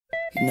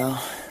You know,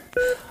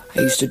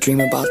 I used to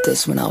dream about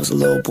this when I was a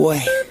little boy.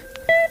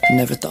 I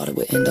never thought it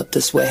would end up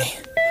this way.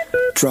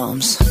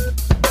 Drums.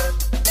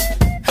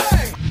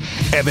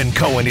 Evan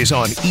Cohen is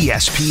on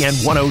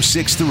ESPN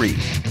 106.3.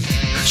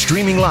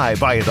 Streaming live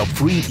via the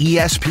free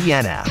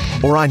ESPN app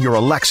or on your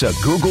Alexa,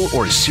 Google,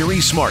 or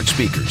Siri smart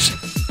speakers.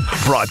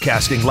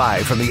 Broadcasting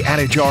live from the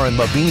Anajar and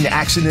Levine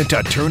Accident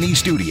Attorney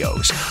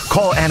Studios.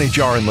 Call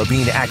Anajar and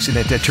Levine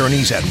Accident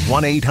Attorneys at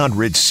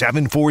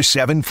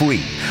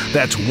 1-800-747-FREE.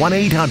 That's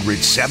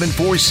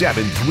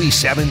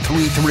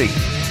 1-800-747-3733.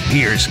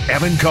 Here's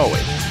Evan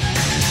Cohen.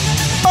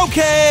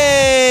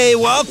 Okay,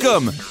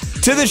 welcome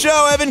to the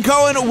show. Evan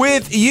Cohen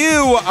with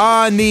you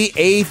on the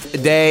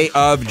 8th day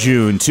of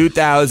June,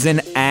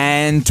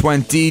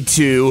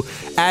 2022.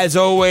 As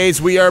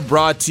always, we are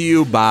brought to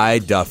you by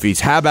Duffy's.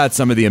 How about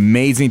some of the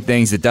amazing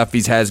things that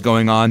Duffy's has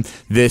going on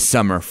this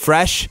summer?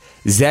 Fresh,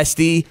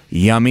 zesty,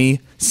 yummy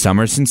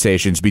summer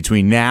sensations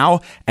between now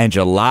and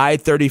July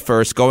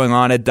 31st going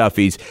on at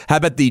Duffy's. How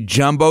about the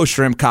jumbo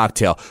shrimp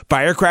cocktail?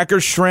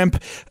 Firecracker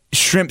shrimp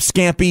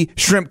scampi,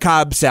 shrimp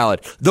cob salad.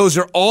 Those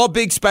are all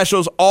big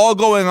specials, all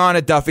going on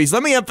at Duffy's.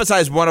 Let me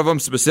emphasize one of them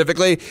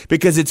specifically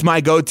because it's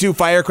my go-to.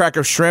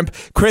 Firecracker shrimp,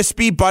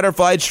 crispy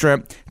butterflied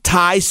shrimp,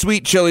 Thai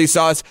sweet chili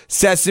sauce,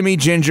 sesame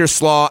ginger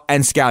slaw,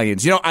 and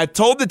scallions. You know, I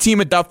told the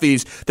team at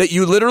Duffy's that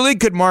you literally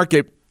could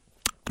market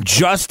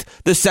just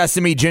the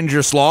sesame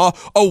ginger slaw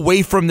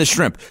away from the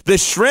shrimp. The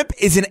shrimp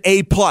is an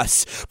A+,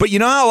 but you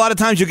know how a lot of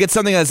times you get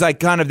something that's like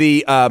kind of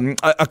the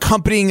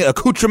accompanying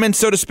accoutrement,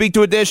 so to speak,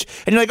 to a dish,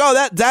 and you're like,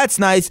 oh, that's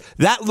nice,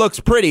 that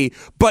looks pretty.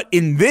 But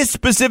in this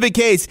specific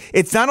case,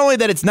 it's not only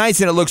that it's nice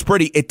and it looks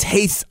pretty, it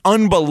tastes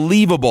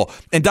unbelievable.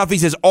 And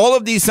Duffy's has all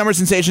of these summer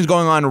sensations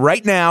going on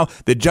right now: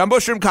 the jumbo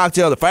shrimp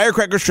cocktail, the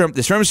firecracker shrimp,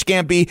 the shrimp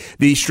scampi,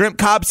 the shrimp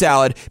cob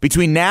salad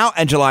between now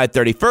and July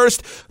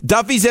 31st.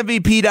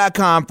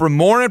 Duffy'sMVP.com for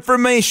more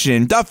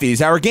information.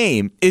 Duffy's, our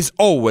game is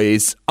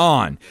always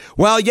on.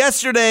 Well,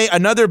 yesterday,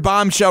 another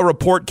bombshell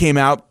report came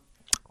out,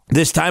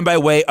 this time by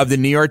way of the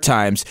New York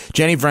Times.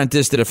 Jenny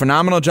Vrentis did a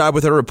phenomenal job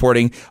with her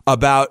reporting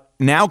about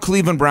now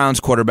Cleveland Browns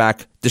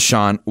quarterback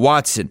Deshaun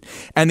Watson.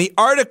 And the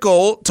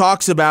article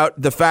talks about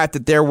the fact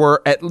that there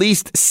were at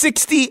least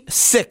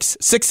 66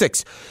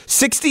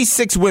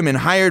 women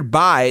hired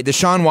by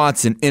Deshaun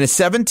Watson in a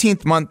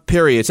 17-month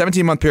period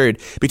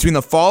between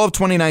the fall of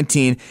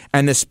 2019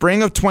 and the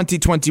spring of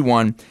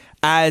 2021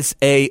 as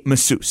a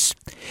masseuse.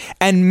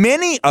 And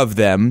many of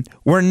them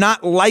were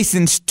not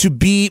licensed to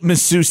be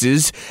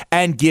masseuses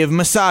and give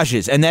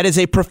massages. And that is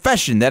a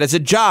profession. That is a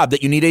job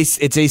that you need.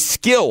 It's a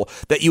skill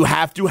that you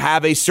have to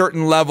have a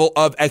certain level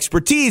of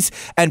expertise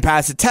and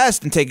pass a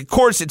test and take a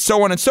course and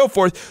so on and so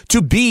forth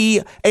to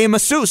be a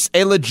masseuse,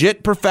 a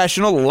legit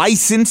professional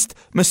licensed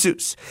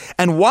masseuse.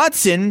 And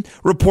Watson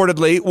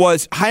reportedly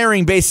was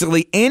hiring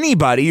basically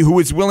anybody who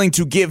was willing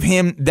to give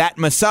him that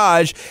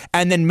massage,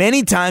 and then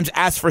many times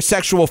asked for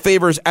sexual favors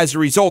as a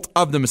result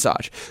of the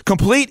massage.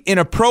 Complete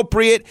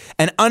inappropriate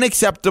and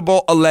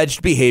unacceptable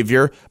alleged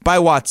behavior by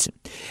Watson.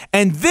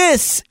 And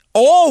this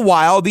all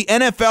while the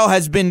NFL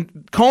has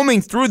been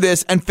combing through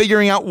this and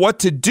figuring out what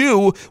to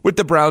do with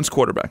the Browns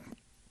quarterback.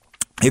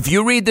 If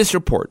you read this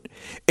report,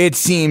 it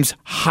seems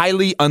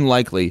highly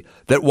unlikely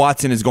that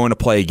Watson is going to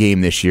play a game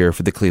this year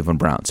for the Cleveland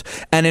Browns.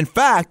 And in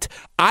fact,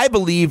 I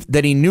believe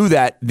that he knew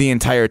that the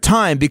entire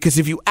time, because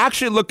if you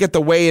actually look at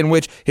the way in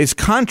which his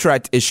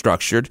contract is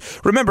structured,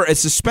 remember, a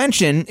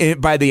suspension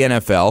by the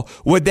NFL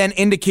would then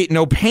indicate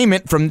no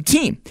payment from the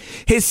team.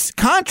 His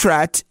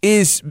contract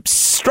is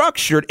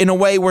structured in a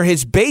way where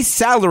his base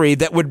salary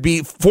that would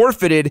be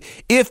forfeited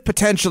if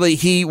potentially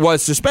he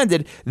was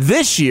suspended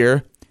this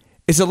year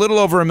is a little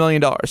over $1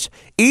 million.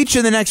 Each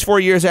of the next 4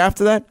 years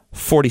after that,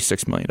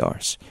 $46 million.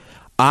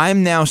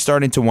 I'm now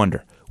starting to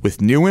wonder,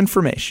 with new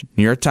information,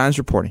 New York Times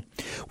reporting,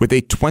 with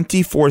a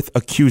 24th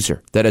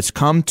accuser that has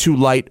come to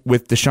light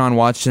with Deshaun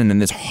Watson in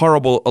this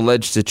horrible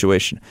alleged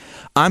situation,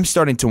 I'm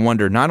starting to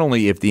wonder not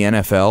only if the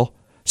NFL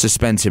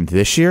suspends him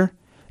this year,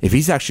 if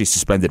he's actually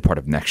suspended part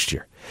of next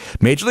year.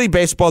 Major League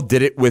Baseball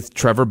did it with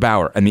Trevor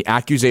Bauer and the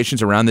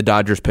accusations around the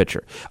Dodgers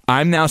pitcher.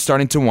 I'm now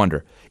starting to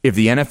wonder if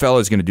the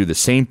NFL is going to do the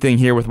same thing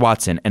here with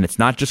Watson, and it's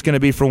not just going to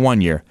be for 1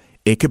 year.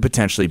 It could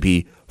potentially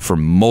be for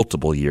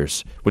multiple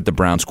years with the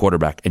Browns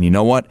quarterback. And you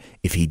know what?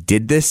 If he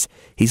did this,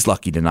 he's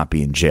lucky to not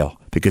be in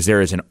jail, because there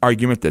is an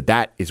argument that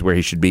that is where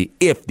he should be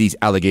if these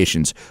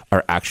allegations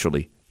are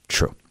actually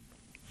true.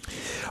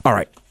 All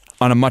right.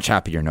 On a much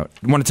happier note,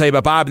 I want to tell you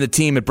about Bob and the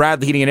team at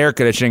Bradley Heating and Air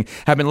Conditioning.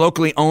 Have been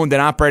locally owned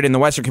and operated in the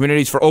Western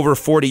communities for over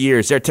 40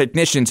 years. Their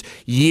technicians,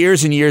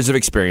 years and years of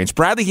experience.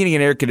 Bradley Heating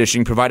and Air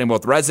Conditioning, providing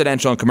both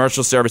residential and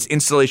commercial service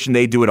installation.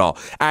 They do it all.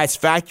 As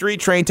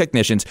factory-trained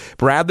technicians,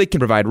 Bradley can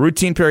provide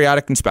routine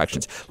periodic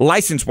inspections,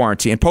 license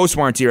warranty and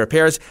post-warranty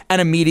repairs,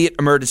 and immediate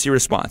emergency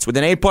response. With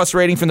an A+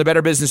 rating from the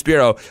Better Business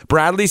Bureau,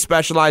 Bradley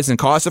specializes in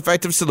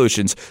cost-effective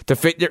solutions to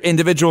fit your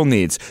individual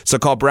needs. So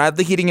call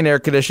Bradley Heating and Air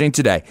Conditioning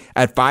today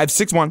at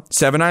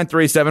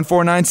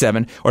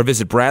 561-793-7497 or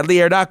visit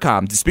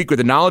BradleyAir.com to speak with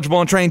a knowledgeable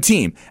and trained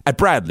team at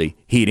Bradley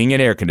Heating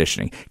and Air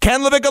Conditioning.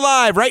 Ken Levick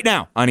live right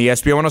now on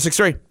ESPN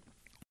 106.3.